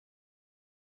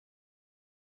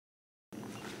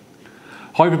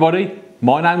Hi everybody,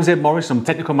 my name is Ed Morris, I'm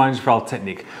Technical Manager for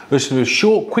Altecnic. This is a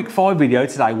short quick fire video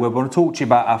today where we're going to talk to you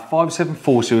about our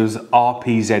 574 series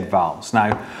RPZ valves.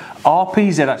 Now,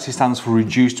 RPZ actually stands for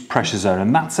reduced pressure zone,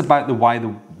 and that's about the way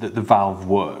that the valve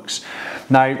works.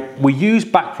 Now, we use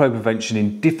backflow prevention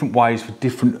in different ways for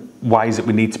different ways that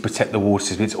we need to protect the water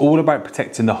system. It's all about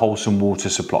protecting the wholesome water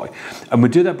supply. And we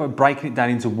do that by breaking it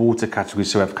down into water categories.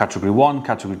 So we have category 1,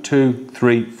 category 2,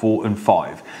 3, 4 and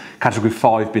 5. Category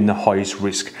 5 being the highest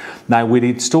risk. Now we'd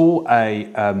install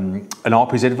an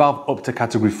RPZ valve up to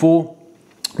category 4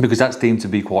 because that's deemed to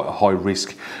be quite a high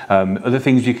risk. Other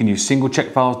things you can use single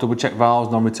check valves, double check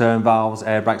valves, non-return valves,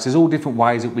 air brakes. There's all different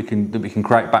ways that we can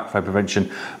create backflow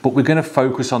prevention, but we're going to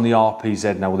focus on the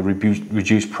RPZ now with a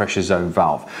reduced pressure zone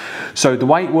valve. So the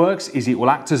way it works is it will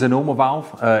act as a normal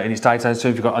valve in its daytime. So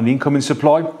if you've got an incoming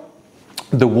supply,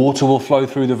 the water will flow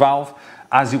through the valve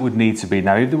as it would need to be.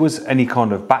 Now, if there was any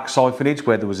kind of back-siphonage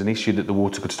where there was an issue that the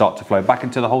water could start to flow back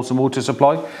into the wholesome water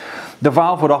supply, the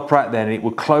valve would operate then, it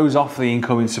would close off the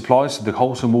incoming supply, so the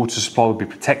wholesome water supply would be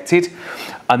protected,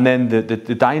 and then the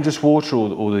dangerous water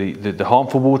or the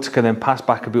harmful water can then pass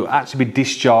back a bit, actually be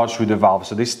discharged through the valve.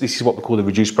 So this is what we call the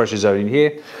reduced pressure zone in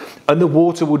here, and the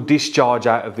water will discharge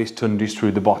out of this tundish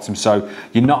through the bottom, so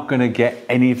you're not going to get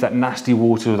any of that nasty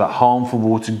water or that harmful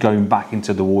water going back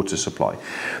into the water supply.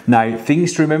 Now, things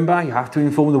to remember, you have to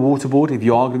inform the water board if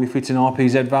you are going to be fitting an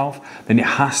RPZ valve, then it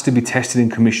has to be tested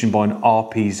and commissioned by an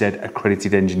RPZ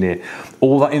accredited engineer.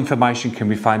 All that information can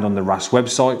be found on the RAS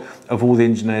website of all the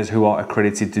engineers who are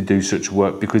accredited to do such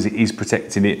work, because it is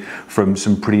protecting it from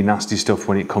some pretty nasty stuff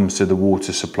when it comes to the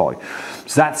water supply.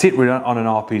 So that's it really on an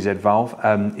RPZ valve.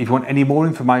 If you want any more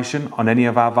information on any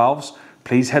of our valves,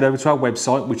 please head over to our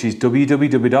website, which is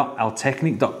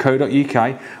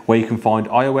www.altecnic.co.uk, where you can find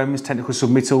IOMs, technical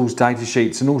submittals, data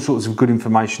sheets and all sorts of good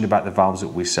information about the valves that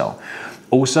we sell.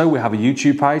 Also, we have a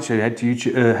YouTube page, so head to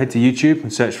YouTube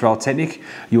and search for Altecnic.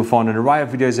 You'll find an array of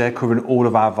videos there covering all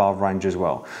of our valve range as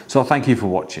well. So thank you for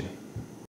watching.